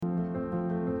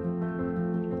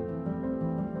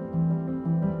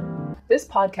This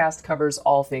podcast covers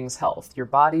all things health, your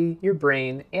body, your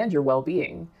brain, and your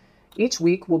well-being. Each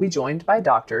week, we'll be joined by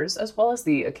doctors, as well as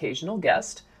the occasional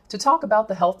guest, to talk about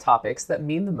the health topics that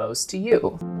mean the most to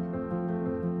you.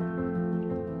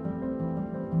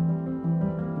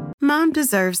 Mom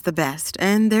deserves the best,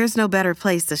 and there's no better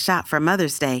place to shop for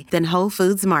Mother's Day than Whole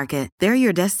Foods Market. They're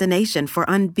your destination for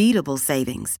unbeatable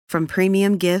savings, from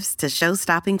premium gifts to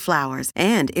show-stopping flowers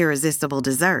and irresistible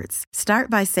desserts. Start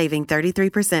by saving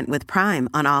 33% with Prime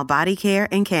on all body care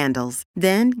and candles.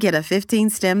 Then get a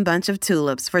 15-stem bunch of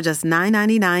tulips for just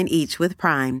 $9.99 each with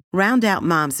Prime. Round out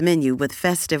Mom's menu with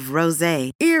festive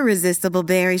rosé, irresistible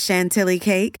berry chantilly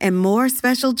cake, and more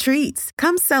special treats.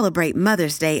 Come celebrate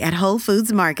Mother's Day at Whole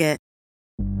Foods Market.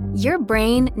 Your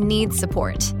brain needs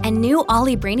support, and new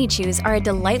Ollie Brainy Chews are a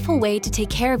delightful way to take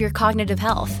care of your cognitive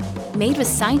health. Made with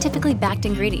scientifically backed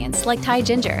ingredients like Thai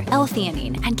ginger,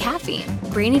 L-theanine, and caffeine,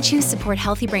 Brainy Chews support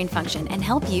healthy brain function and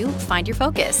help you find your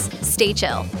focus, stay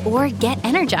chill, or get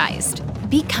energized.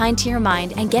 Be kind to your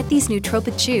mind and get these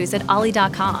nootropic chews at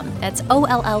ollie.com. That's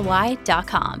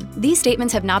OLLY.com. These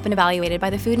statements have not been evaluated by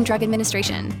the Food and Drug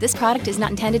Administration. This product is not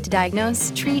intended to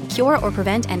diagnose, treat, cure, or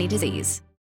prevent any disease.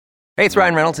 Hey, it's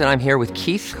Ryan Reynolds, and I'm here with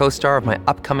Keith, co-star of my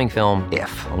upcoming film,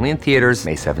 If, only in theaters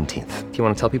May 17th. Do you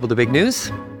want to tell people the big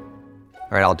news?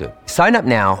 All right, I'll do it. Sign up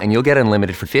now and you'll get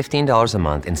unlimited for $15 a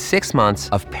month and 6 months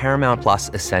of Paramount Plus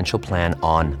Essential Plan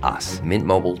on us.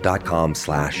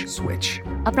 MintMobile.com/switch.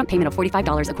 Upfront payment of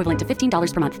 $45 equivalent to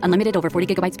 $15 per month. Unlimited over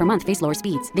 40 gigabytes per month. Face lower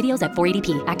speeds. Videos at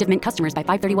 480p. Active Mint customers by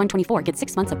 531.24 get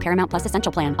 6 months of Paramount Plus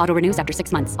Essential Plan. Auto renews after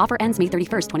 6 months. Offer ends May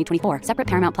 31st, 2024. Separate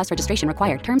Paramount Plus registration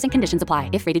required. Terms and conditions apply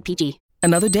if rated PG.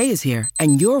 Another day is here,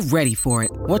 and you're ready for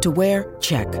it. What to wear?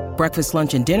 Check. Breakfast,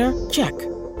 lunch, and dinner? Check.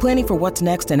 Planning for what's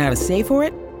next and how to save for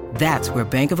it? That's where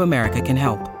Bank of America can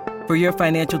help. For your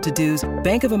financial to-dos,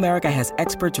 Bank of America has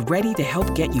experts ready to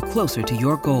help get you closer to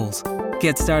your goals.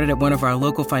 Get started at one of our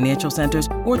local financial centers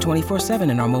or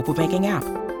 24/7 in our mobile banking app.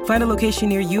 Find a location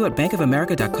near you at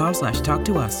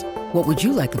bankofamerica.com/talktous. What would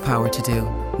you like the power to do?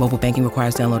 Mobile banking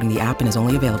requires downloading the app and is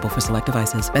only available for select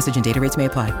devices. Message and data rates may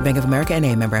apply. Bank of America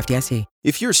N.A., member FDIC.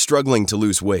 If you're struggling to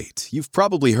lose weight, you've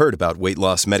probably heard about weight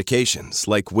loss medications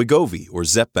like Wegovy or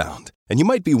Zepbound, and you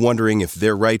might be wondering if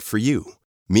they're right for you.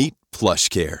 Meet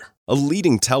PlushCare, a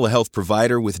leading telehealth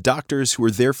provider with doctors who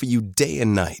are there for you day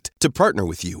and night to partner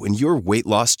with you in your weight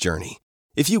loss journey.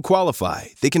 If you qualify,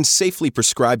 they can safely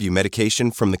prescribe you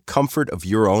medication from the comfort of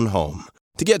your own home.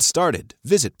 To get started,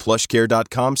 visit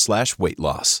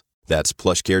plushcare.com/weight-loss. That's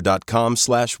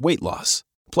plushcare.com/weight-loss.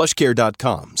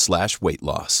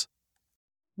 plushcare.com/weight-loss.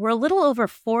 We're a little over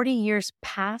 40 years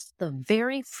past the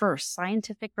very first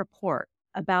scientific report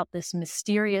about this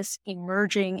mysterious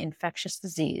emerging infectious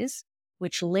disease,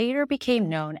 which later became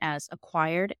known as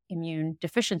acquired immune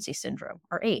deficiency syndrome,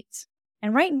 or AIDS.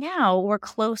 And right now, we're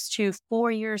close to 4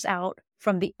 years out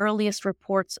from the earliest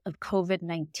reports of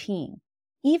COVID-19.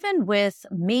 Even with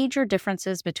major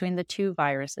differences between the two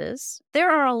viruses,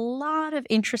 there are a lot of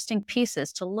interesting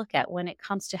pieces to look at when it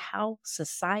comes to how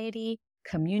society,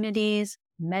 communities,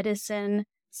 medicine,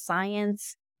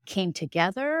 science came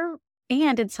together,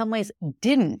 and in some ways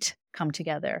didn't come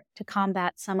together to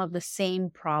combat some of the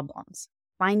same problems.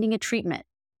 Finding a treatment,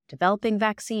 developing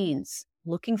vaccines,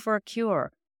 looking for a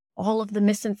cure, all of the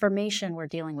misinformation we're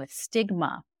dealing with,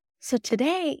 stigma. So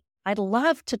today, I'd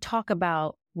love to talk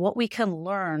about what we can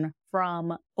learn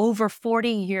from over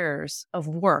 40 years of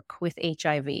work with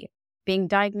HIV. Being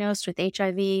diagnosed with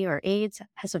HIV or AIDS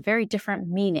has a very different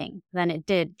meaning than it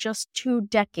did just 2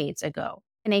 decades ago.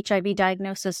 An HIV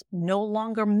diagnosis no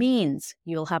longer means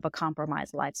you'll have a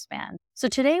compromised lifespan. So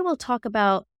today we'll talk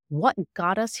about what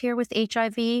got us here with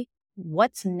HIV,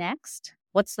 what's next,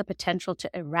 what's the potential to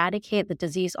eradicate the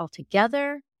disease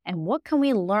altogether, and what can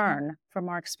we learn from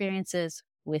our experiences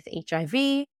with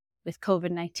HIV, with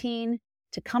COVID-19,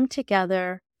 to come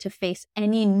together to face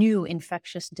any new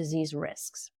infectious disease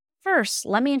risks. First,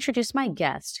 let me introduce my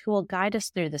guest who will guide us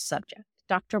through this subject,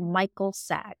 Dr. Micheal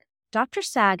Sagg. Dr.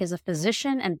 Sagg is a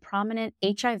physician and prominent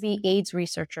HIV/AIDS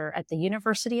researcher at the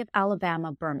University of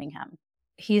Alabama, Birmingham.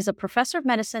 He is a professor of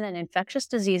medicine and infectious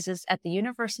diseases at the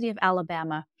University of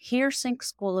Alabama Heersink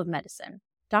School of Medicine.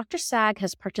 Dr. Sagg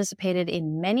has participated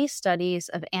in many studies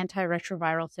of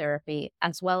antiretroviral therapy,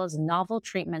 as well as novel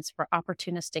treatments for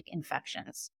opportunistic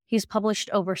infections. He's published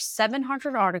over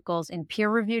 700 articles in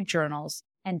peer-reviewed journals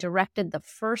and directed the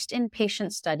first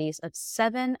inpatient studies of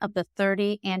 7 of the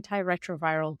 30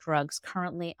 antiretroviral drugs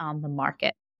currently on the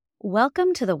market.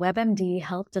 Welcome to the WebMD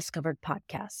Health Discovered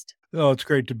podcast. Oh, it's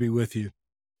great to be with you.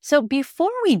 So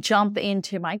before we jump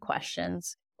into my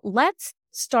questions, let's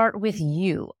start with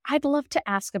you. I'd love to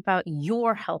ask about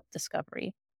your health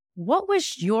discovery. What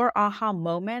was your aha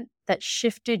moment that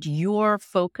shifted your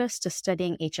focus to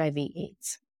studying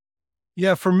HIV/AIDS?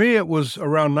 Yeah, for me, it was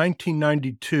around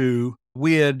 1992.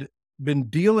 We had been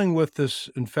dealing with this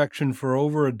infection for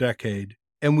over a decade,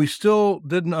 and we still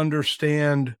didn't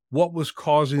understand what was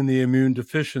causing the immune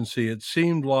deficiency. It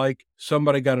seemed like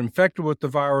somebody got infected with the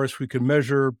virus. We could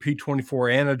measure P24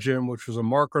 antigen, which was a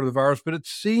marker of the virus, but it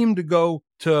seemed to go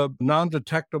to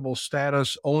non-detectable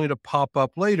status only to pop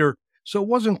up later. So it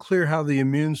wasn't clear how the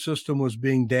immune system was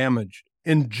being damaged.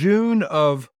 In June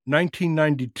of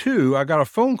 1992, I got a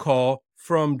phone call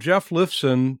from Jeff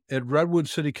Lifson at Redwood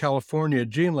City, California, at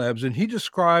Gene Labs, and he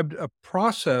described a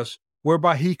process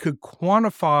whereby he could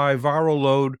quantify viral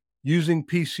load using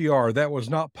PCR. That was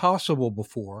not possible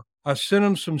before. I sent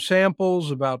him some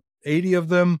samples, about 80 of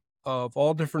them, of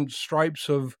all different stripes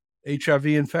of HIV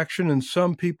infection, and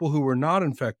some people who were not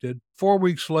infected. 4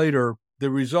 weeks later, the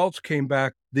results came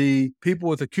back. The people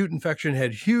with acute infection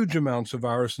had huge amounts of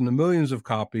virus in the millions of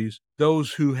copies.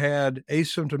 Those who had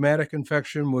asymptomatic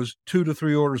infection was 2 to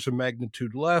 3 orders of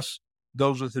magnitude less.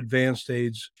 Those with advanced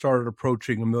AIDS started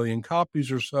approaching 1 million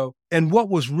copies or so. And what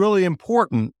was really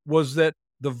important was that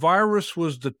the virus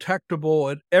was detectable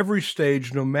at every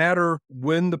stage, no matter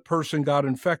when the person got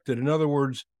infected. In other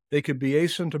words, they could be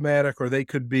asymptomatic or they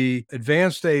could be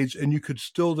advanced AIDS, and you could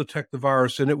still detect the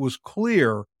virus. And it was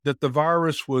clear that the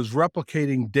virus was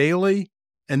replicating daily,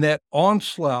 and that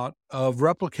onslaught of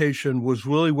replication was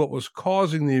really what was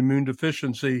causing the immune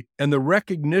deficiency, and the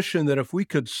recognition that if we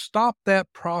could stop that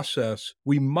process,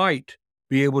 we might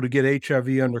be able to get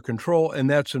HIV under control. And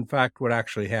that's in fact what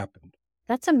actually happened.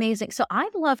 That's amazing. So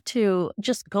I'd love to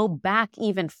just go back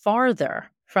even farther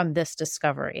from this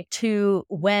discovery to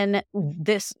when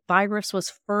this virus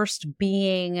was first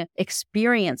being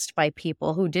experienced by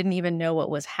people who didn't even know what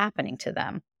was happening to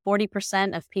them.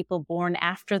 40% of people born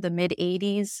after the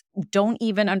mid-'80s don't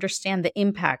even understand the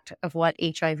impact of what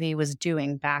HIV was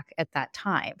doing back at that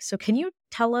time. So can you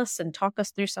tell us and talk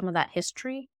us through some of that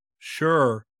history?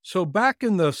 Sure. So back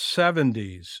in the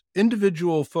 70s,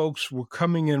 individual folks were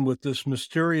coming in with this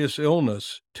mysterious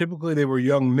illness. Typically, they were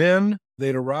young men.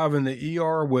 They'd arrive in the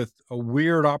ER with a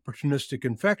weird opportunistic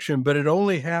infection, but it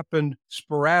only happened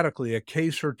sporadically, a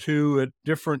case or two at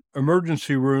different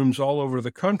emergency rooms all over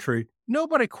the country.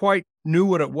 Nobody quite knew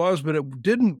what it was, but it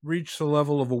didn't reach the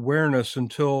level of awareness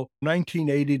until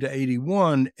 1980 to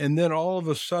 81. And then all of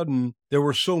a sudden, there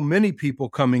were so many people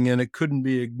coming in, it couldn't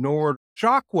be ignored.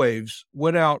 Shockwaves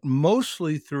went out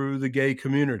mostly through the gay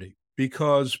community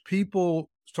because people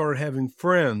started having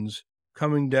friends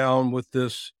coming down with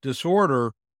this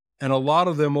disorder. And a lot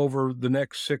of them over the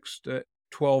next 6 to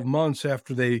 12 months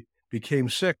after they became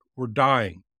sick were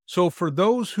dying. So for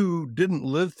those who didn't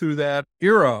live through that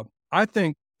era, I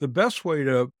think the best way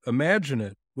to imagine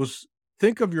it was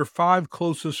think of your 5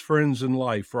 closest friends in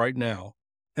life right now,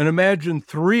 and imagine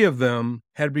 3 of them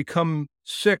had become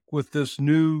sick with this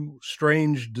new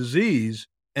strange disease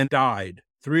and died.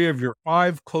 3 of your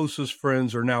 5 closest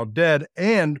friends are now dead,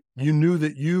 and you knew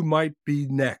that you might be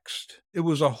next. It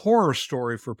was a horror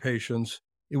story for patients.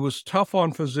 It was tough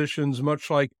on physicians, much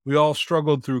like we all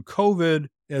struggled through COVID.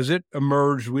 As it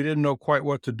emerged, we didn't know quite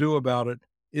what to do about it.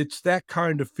 It's that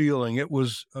kind of feeling. It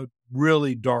was a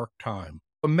really dark time.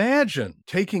 Imagine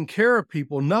taking care of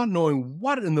people, not knowing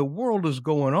what in the world is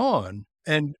going on,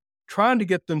 and trying to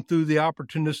get them through the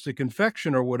opportunistic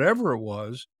infection or whatever it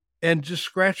was, and just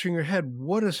scratching your head,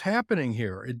 what is happening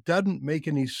here? It doesn't make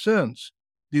any sense.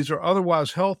 These are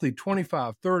otherwise healthy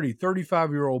 25, 30,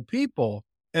 35-year-old people,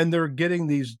 and they're getting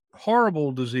these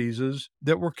horrible diseases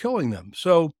that were killing them.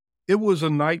 So it was a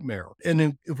nightmare.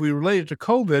 And if we relate it to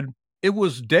COVID, it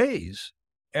was days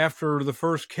after the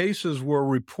first cases were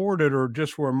reported or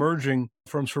just were emerging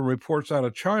from some reports out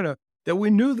of China that we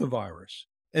knew the virus.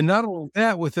 And not only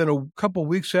that, within a couple of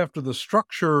weeks after the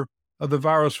structure of the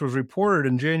virus was reported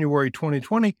in January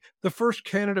 2020, the first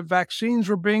candidate vaccines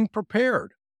were being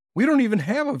prepared. We don't even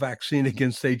have a vaccine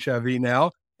against HIV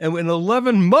now. And in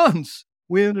 11 months,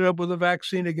 we ended up with a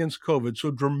vaccine against COVID.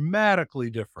 So dramatically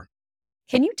different.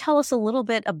 Can you tell us a little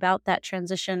bit about that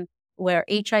transition where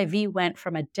HIV went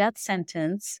from a death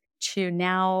sentence to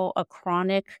now a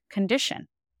chronic condition?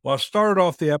 Well, I started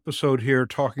off the episode here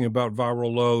talking about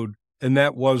viral load, and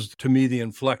that was, to me, the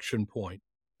inflection point,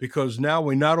 because now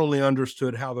we not only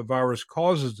understood how the virus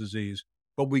causes disease,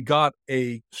 but we got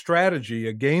a strategy,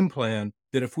 a game plan,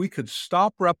 that if we could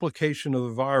stop replication of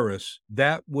the virus,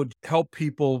 that would help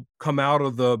people come out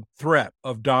of the threat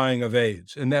of dying of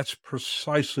AIDS. And that's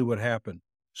precisely what happened.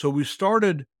 So we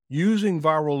started using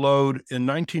viral load in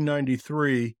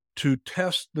 1993 to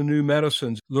test the new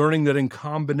medicines, learning that in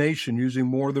combination, using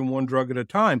more than one drug at a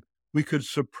time, we could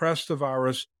suppress the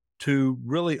virus to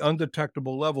really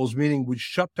undetectable levels, meaning we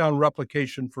shut down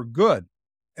replication for good.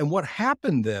 And what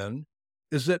happened then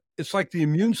is that it's like the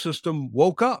immune system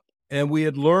woke up, and we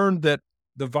had learned that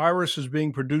the virus is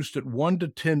being produced at 1 to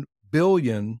 10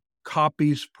 billion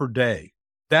copies per day.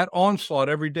 That onslaught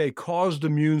every day caused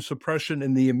immune suppression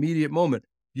in the immediate moment.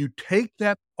 You take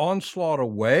that onslaught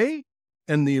away,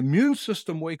 and the immune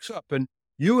system wakes up. And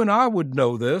you and I would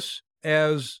know this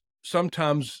as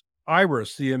sometimes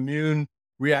IRIS, the immune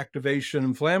reactivation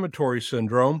inflammatory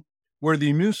syndrome, where the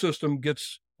immune system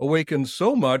gets awakened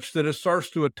so much that it starts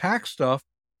to attack stuff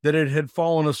that it had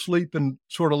fallen asleep and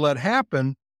sort of let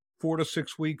happen. 4 to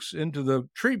 6 weeks into the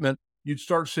treatment, you'd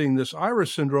start seeing this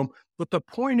IRIS syndrome. But the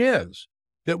point is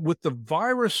that with the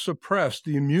virus suppressed,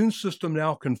 the immune system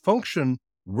now can function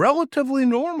relatively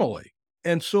normally.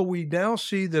 And so we now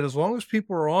see that as long as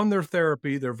people are on their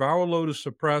therapy, their viral load is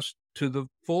suppressed to the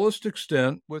fullest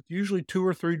extent with usually 2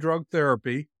 or 3 drug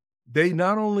therapy, they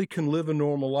not only can live a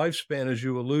normal lifespan, as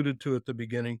you alluded to at the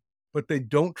beginning, but they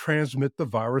don't transmit the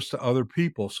virus to other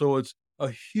people. So it's a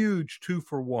huge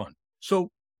 2-for-1. So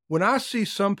when I see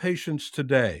some patients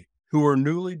today who are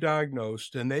newly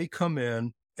diagnosed and they come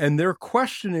in and they're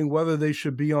questioning whether they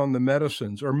should be on the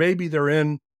medicines, or maybe they're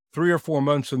in 3 or 4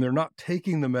 months and they're not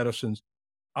taking the medicines,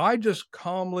 I just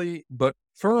calmly but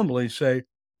firmly say,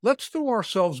 let's throw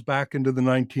ourselves back into the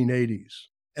 1980s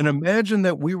and imagine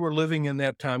that we were living in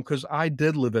that time, because I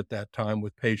did live at that time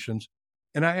with patients.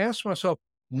 And I asked myself,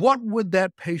 what would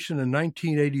that patient in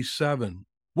 1987,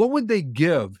 what would they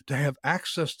give to have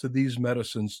access to these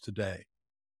medicines today?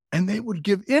 And they would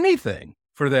give anything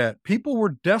for that. People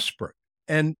were desperate.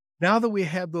 And now that we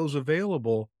have those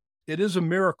available, it is a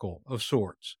miracle of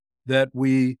sorts that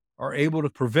we are able to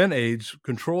prevent AIDS,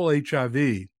 control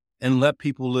HIV, and let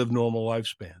people live normal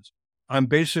lifespans. I'm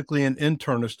basically an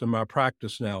internist in my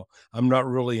practice now. I'm not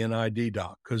really an ID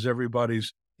doc because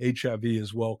everybody's HIV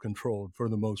is well controlled for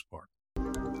the most part.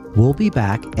 We'll be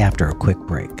back after a quick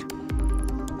break.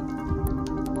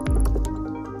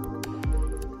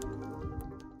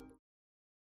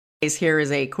 Here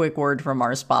is a quick word from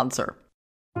our sponsor.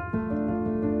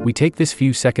 We take this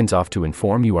few seconds off to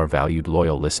inform you, our valued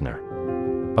loyal listener,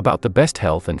 about the best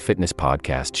health and fitness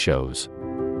podcast shows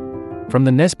from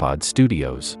the Nespod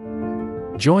Studios.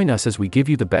 Join us as we give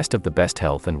you the best of the best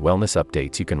health and wellness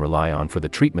updates you can rely on for the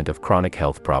treatment of chronic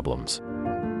health problems.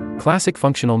 Classic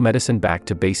functional medicine back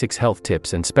to basics health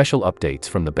tips and special updates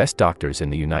from the best doctors in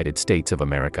the United States of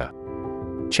America.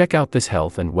 Check out this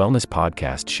health and wellness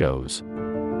podcast shows.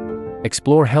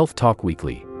 Explore Health Talk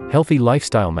Weekly, Healthy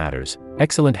Lifestyle Matters,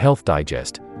 Excellent Health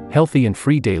Digest, Healthy and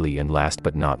Free Daily, and last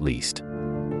but not least,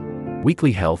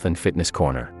 Weekly Health and Fitness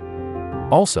Corner.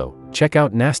 Also, check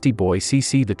out Nasty Boy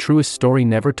CC, the truest story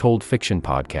never told fiction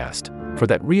podcast, for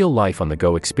that real life on the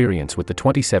go experience with the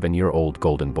 27-year-old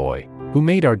golden boy, who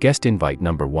made our guest invite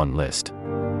 #1 list.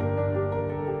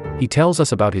 He tells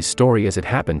us about his story as it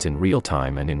happens in real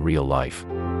time and in real life.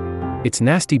 It's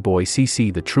Nasty Boy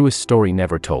CC, the truest story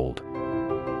never told.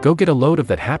 Go get a load of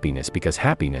that happiness, because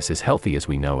happiness is healthy as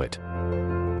we know it.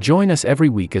 Join us every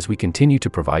week as we continue to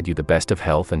provide you the best of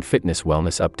health and fitness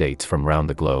wellness updates from around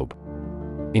the globe.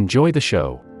 Enjoy the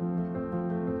show.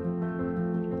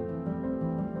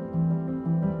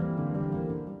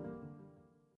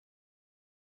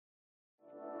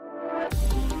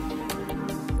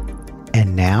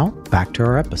 And now, back to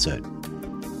our episode.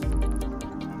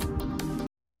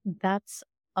 That's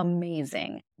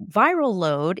amazing. Viral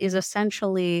load is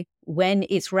essentially when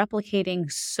it's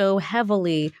replicating so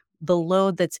heavily the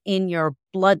load that's in your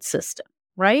blood system,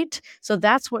 right? So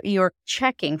that's what you're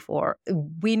checking for.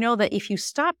 We know that if you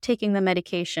stop taking the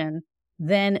medication,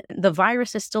 then the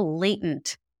virus is still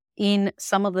latent in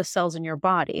some of the cells in your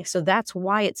body. So that's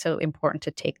why it's so important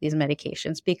to take these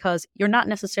medications, because you're not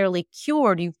necessarily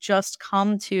cured. You've just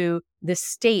come to this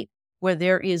state where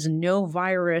there is no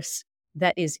virus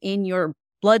that is in your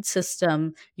blood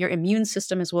system. Your immune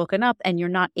system is woken up and you're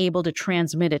not able to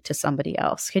transmit it to somebody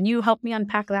else. Can you help me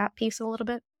unpack that piece a little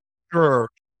bit? Sure.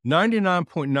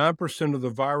 99.9% of the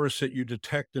virus that you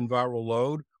detect in viral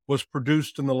load was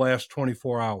produced in the last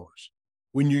 24 hours.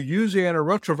 When you use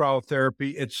antiretroviral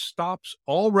therapy, it stops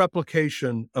all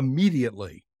replication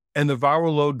immediately, and the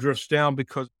viral load drifts down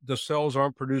because the cells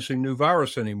aren't producing new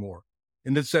virus anymore.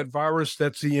 And it's that virus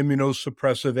that's the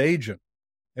immunosuppressive agent.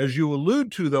 As you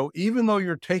allude to, though, even though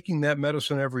you're taking that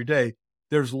medicine every day,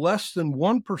 there's less than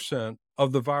 1%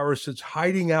 of the virus that's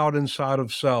hiding out inside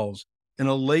of cells in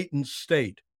a latent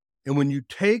state. And when you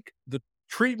take the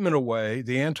treatment away,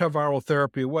 the antiviral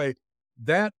therapy away,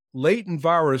 that latent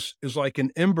virus is like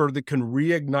an ember that can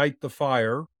reignite the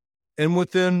fire. And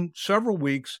within several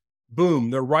weeks,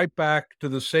 boom, they're right back to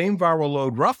the same viral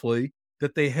load roughly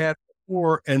that they had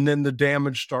before, and then the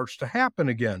damage starts to happen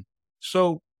again.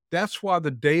 So that's why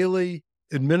the daily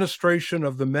administration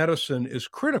of the medicine is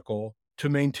critical to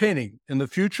maintaining. In the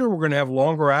future, we're going to have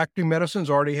longer acting medicines,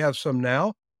 already have some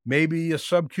now, maybe a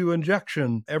sub-Q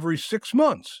injection every 6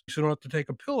 months. So you don't have to take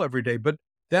a pill every day, but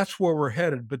that's where we're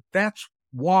headed. But that's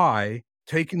why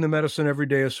taking the medicine every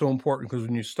day is so important, because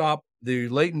when you stop, the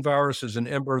latent virus is an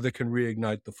ember that can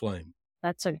reignite the flame.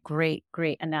 That's a great,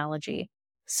 great analogy.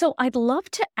 So I'd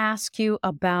love to ask you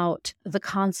about the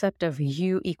concept of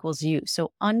U equals U.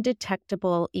 So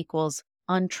undetectable equals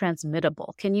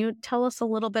untransmittable. Can you tell us a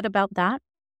little bit about that?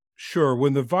 Sure.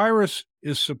 When the virus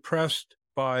is suppressed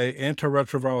by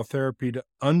antiretroviral therapy to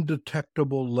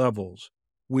undetectable levels,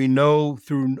 we know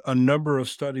through a number of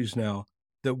studies now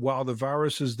that while the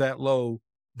virus is that low,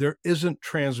 there isn't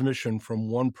transmission from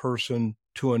one person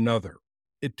to another.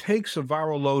 It takes a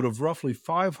viral load of roughly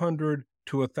 500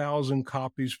 to 1,000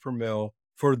 copies per mil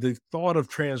for the thought of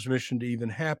transmission to even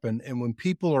happen. And when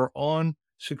people are on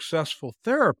successful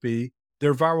therapy,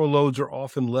 their viral loads are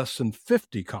often less than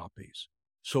 50 copies.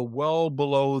 So well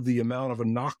below the amount of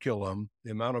inoculum,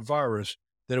 the amount of virus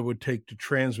that it would take to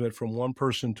transmit from one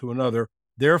person to another.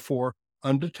 Therefore,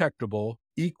 undetectable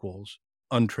equals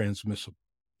untransmissible.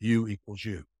 U equals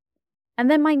U. And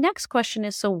then my next question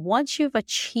is, so once you've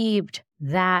achieved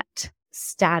that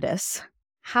status,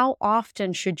 how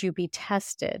often should you be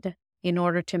tested in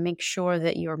order to make sure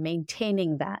that you're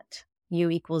maintaining that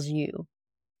U equals U?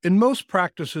 In most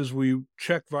practices, we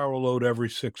check viral load every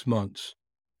 6 months.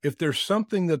 If there's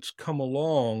something that's come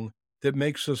along that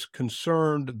makes us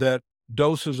concerned that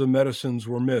doses of medicines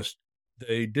were missed,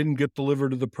 they didn't get delivered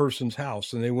to the person's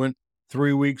house and they went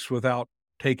 3 weeks without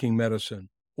taking medicine,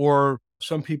 or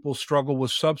some people struggle with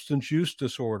substance use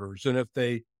disorders, and if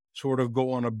they sort of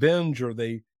go on a binge or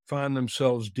they find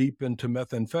themselves deep into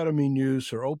methamphetamine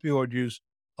use or opioid use,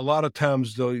 a lot of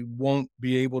times they won't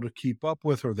be able to keep up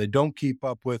with, or they don't keep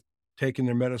up with taking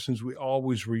their medicines. We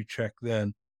always recheck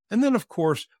then. And then, of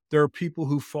course, there are people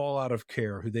who fall out of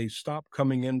care, who they stop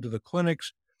coming into the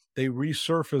clinics. They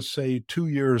resurface, say, 2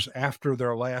 years after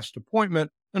their last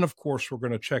appointment. And of course, we're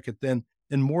going to check it then.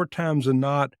 And more times than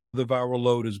not, the viral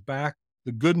load is back.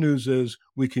 The good news is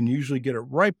we can usually get it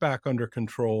right back under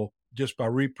control just by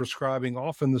represcribing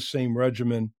often the same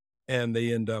regimen, and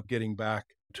they end up getting back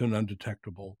to an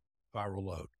undetectable viral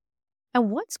load.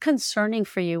 And what's concerning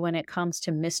for you when it comes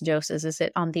to missed doses? Is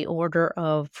it on the order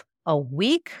of a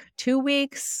week, 2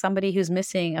 weeks, somebody who's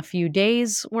missing a few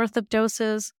days worth of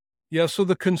doses? Yeah, so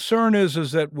the concern is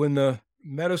that when the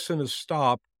medicine is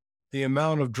stopped, the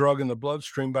amount of drug in the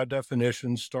bloodstream by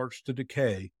definition starts to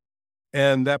decay.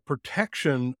 And that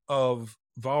protection of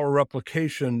viral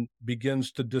replication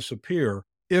begins to disappear.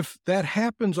 If that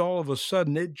happens all of a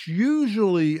sudden, it's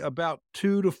usually about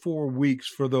 2 to 4 weeks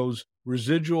for those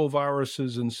residual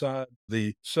viruses inside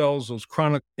the cells, those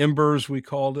chronic embers, we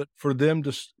called it, for them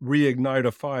to reignite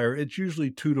a fire. It's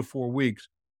usually 2 to 4 weeks.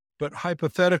 But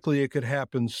hypothetically, it could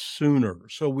happen sooner.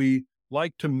 So we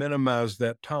like to minimize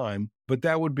that time, but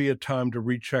that would be a time to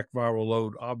recheck viral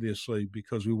load, obviously,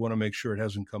 because we want to make sure it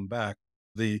hasn't come back.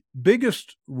 The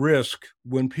biggest risk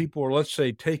when people are, let's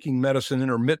say, taking medicine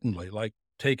intermittently, like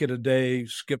take it a day,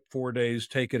 skip 4 days,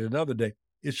 take it another day,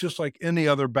 it's just like any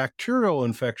other bacterial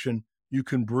infection. You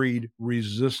can breed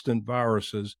resistant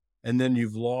viruses, and then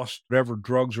you've lost whatever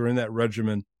drugs are in that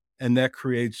regimen, and that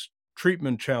creates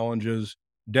treatment challenges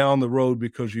down the road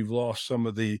because you've lost some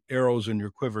of the arrows in your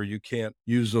quiver. You can't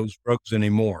use those drugs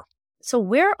anymore. So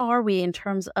where are we in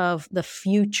terms of the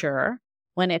future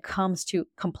when it comes to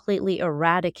completely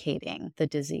eradicating the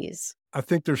disease? I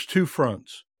think there's two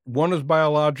fronts. One is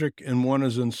biologic and one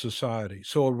is in society.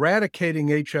 So eradicating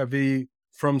HIV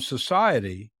from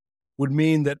society would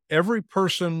mean that every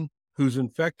person who's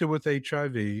infected with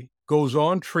HIV goes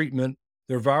on treatment,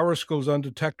 their virus goes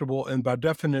undetectable, and by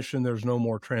definition, there's no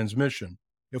more transmission.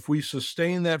 If we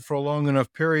sustain that for a long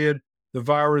enough period, the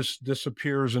virus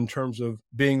disappears in terms of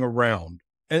being around.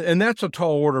 And that's a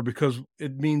tall order because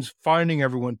it means finding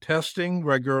everyone, testing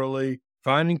regularly,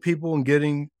 finding people and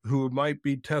getting who might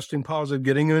be testing positive,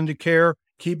 getting them into care,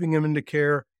 keeping them into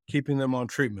care, keeping them on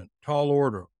treatment. Tall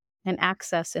order. And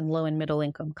access in low and middle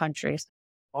income countries.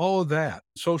 All of that,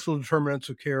 social determinants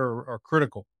of care are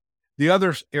critical. The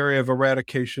other area of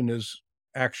eradication is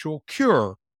actual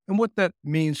cure. And what that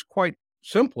means quite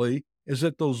simply is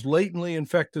that those latently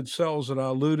infected cells that I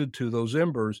alluded to, those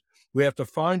embers, We have to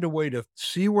find a way to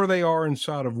see where they are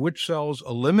inside of which cells,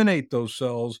 eliminate those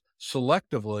cells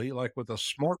selectively, like with a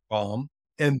smart bomb,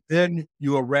 and then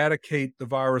you eradicate the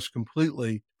virus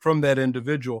completely from that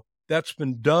individual. That's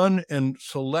been done and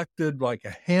selected like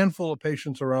a handful of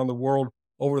patients around the world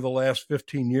over the last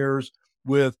 15 years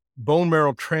with bone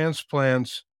marrow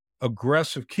transplants,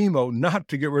 aggressive chemo, not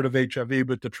to get rid of HIV,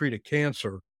 but to treat a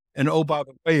cancer. And oh, by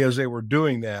the way, as they were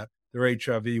doing that, their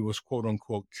HIV was quote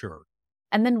unquote cured.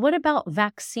 And then what about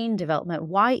vaccine development?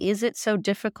 Why is it so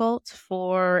difficult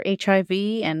for HIV,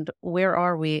 and where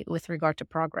are we with regard to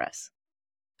progress?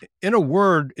 In a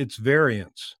word, it's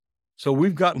variants. So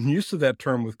we've gotten used to that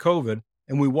term with COVID,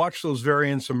 and we watch those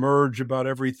variants emerge about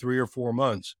every 3 or 4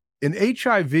 months. In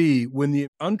HIV, when the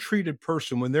untreated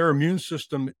person, when their immune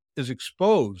system is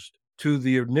exposed to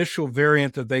the initial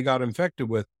variant that they got infected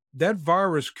with, that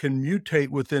virus can mutate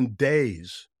within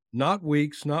days, not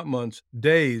weeks, not months,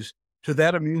 days, to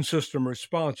that immune system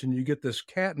response. And you get this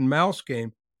cat and mouse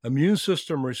game. Immune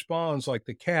system responds like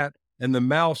the cat, and the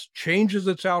mouse changes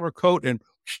its outer coat and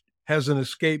has an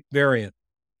escape variant.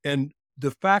 And the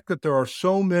fact that there are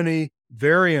so many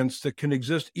variants that can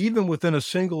exist even within a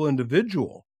single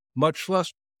individual, much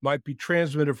less might be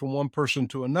transmitted from one person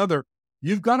to another,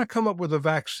 you've got to come up with a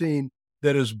vaccine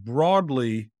that is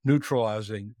broadly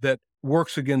neutralizing, that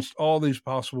works against all these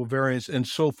possible variants. And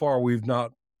so far, we've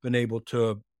not been able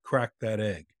to crack that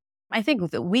egg. I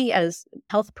think that we as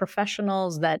health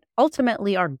professionals, that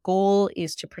ultimately our goal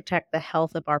is to protect the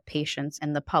health of our patients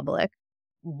and the public.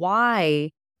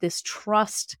 Why this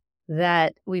trust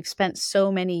that we've spent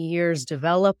so many years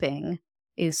developing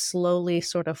is slowly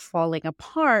sort of falling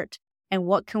apart, and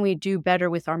what can we do better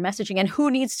with our messaging, and who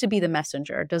needs to be the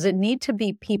messenger? Does it need to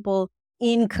be people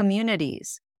in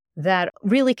communities that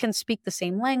really can speak the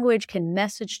same language, can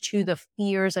message to the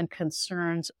fears and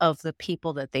concerns of the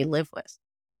people that they live with?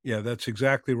 Yeah, that's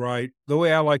exactly right. The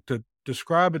way I like to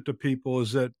describe it to people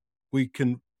is that we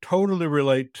can totally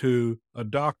relate to a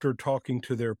doctor talking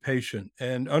to their patient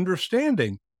and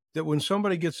understanding that when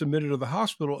somebody gets admitted to the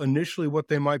hospital, initially what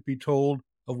they might be told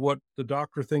of what the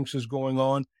doctor thinks is going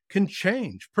on can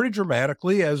change pretty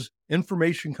dramatically as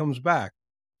information comes back.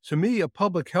 To me, a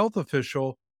public health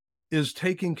official is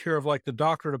taking care of, like the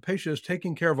doctor, the patient is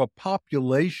taking care of a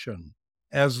population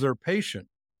as their patient.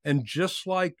 And just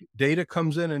like data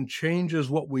comes in and changes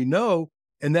what we know,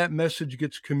 and that message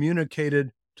gets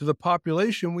communicated to the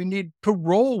population, we need to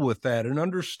roll with that and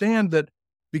understand that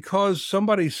because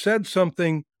somebody said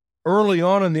something early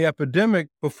on in the epidemic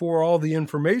before all the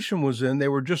information was in, they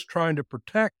were just trying to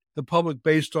protect the public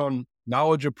based on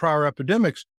knowledge of prior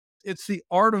epidemics. It's the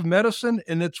art of medicine,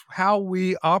 and it's how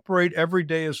we operate every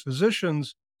day as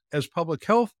physicians, as public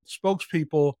health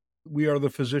spokespeople. We are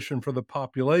the physician for the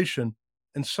population,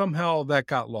 and somehow that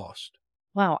got lost.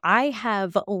 Wow, I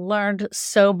have learned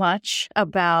so much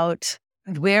about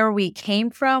where we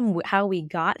came from, how we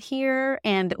got here,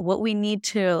 and what we need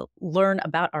to learn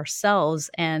about ourselves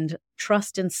and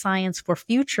trust in science for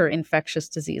future infectious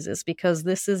diseases, because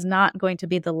this is not going to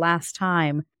be the last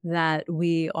time that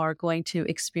we are going to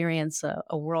experience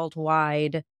a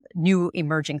worldwide new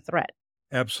emerging threat.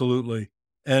 Absolutely.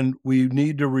 And we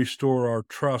need to restore our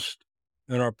trust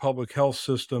in our public health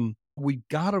system. We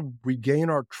got to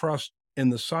regain our trust in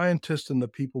the scientists and the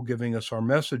people giving us our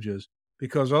messages,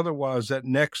 because otherwise that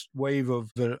next wave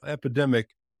of the epidemic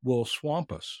will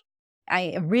swamp us.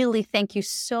 I really thank you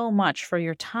so much for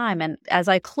your time. And as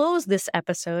I close this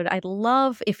episode, I'd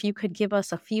love if you could give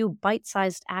us a few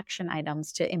bite-sized action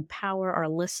items to empower our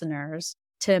listeners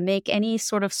to make any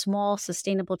sort of small,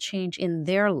 sustainable change in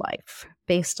their life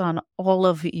based on all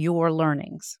of your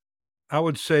learnings. I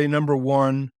would say, number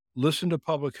one, listen to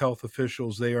public health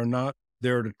officials. They are not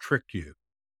there to trick you.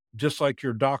 Just like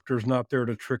your doctor's not there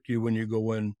to trick you when you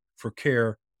go in for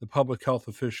care, the public health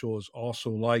official is also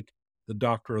like the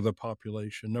doctor of the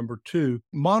population. Number two,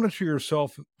 monitor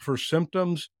yourself for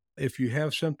symptoms. If you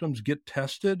have symptoms, get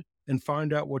tested and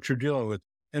find out what you're dealing with.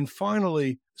 And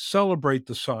finally, celebrate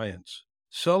the science.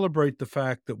 Celebrate the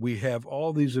fact that we have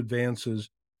all these advances.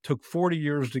 Took 40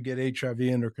 years to get HIV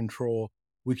under control.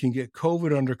 We can get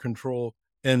COVID under control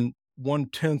in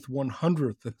 1/10,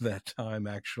 100th of that time,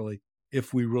 actually,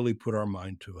 if we really put our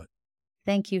mind to it.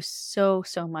 Thank you so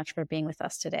much for being with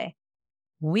us today.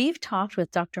 We've talked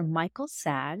with Dr. Micheal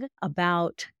Sagg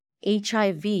about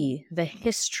HIV, the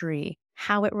history,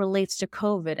 how it relates to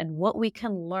COVID, and what we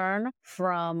can learn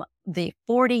from the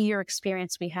 40-year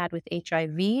experience we had with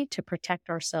HIV to protect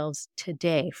ourselves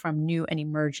today from new and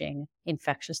emerging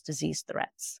infectious disease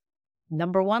threats.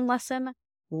 Number one lesson,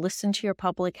 listen to your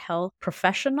public health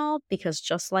professional, because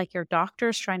just like your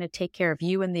doctor's trying to take care of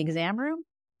you in the exam room,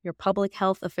 Your public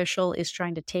health official is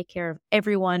trying to take care of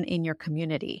everyone in your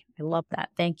community. I love that.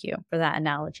 Thank you for that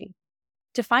analogy.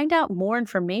 To find out more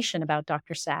information about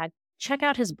Dr. Sag, check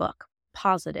out his book,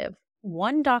 Positive: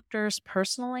 One Doctor's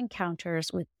Personal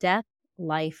Encounters with Death,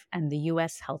 Life, and the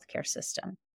U.S. Healthcare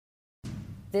System.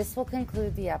 This will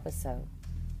conclude the episode.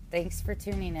 Thanks for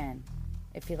tuning in.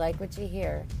 If you like what you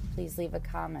hear, please leave a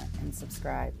comment and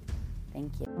subscribe.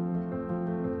 Thank you.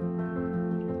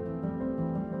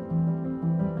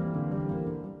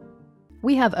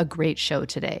 We have a great show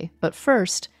today, but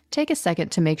first, take a second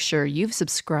to make sure you've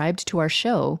subscribed to our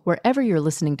show wherever you're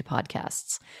listening to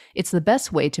podcasts. It's the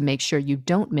best way to make sure you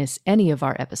don't miss any of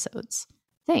our episodes.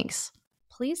 Thanks.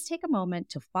 Please take a moment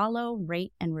to follow,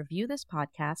 rate, and review this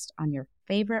podcast on your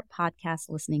favorite podcast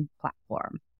listening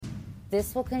platform.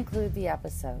 This will conclude the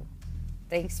episode.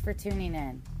 Thanks for tuning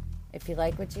in. If you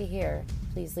like what you hear,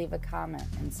 please leave a comment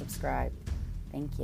and subscribe. Thank you.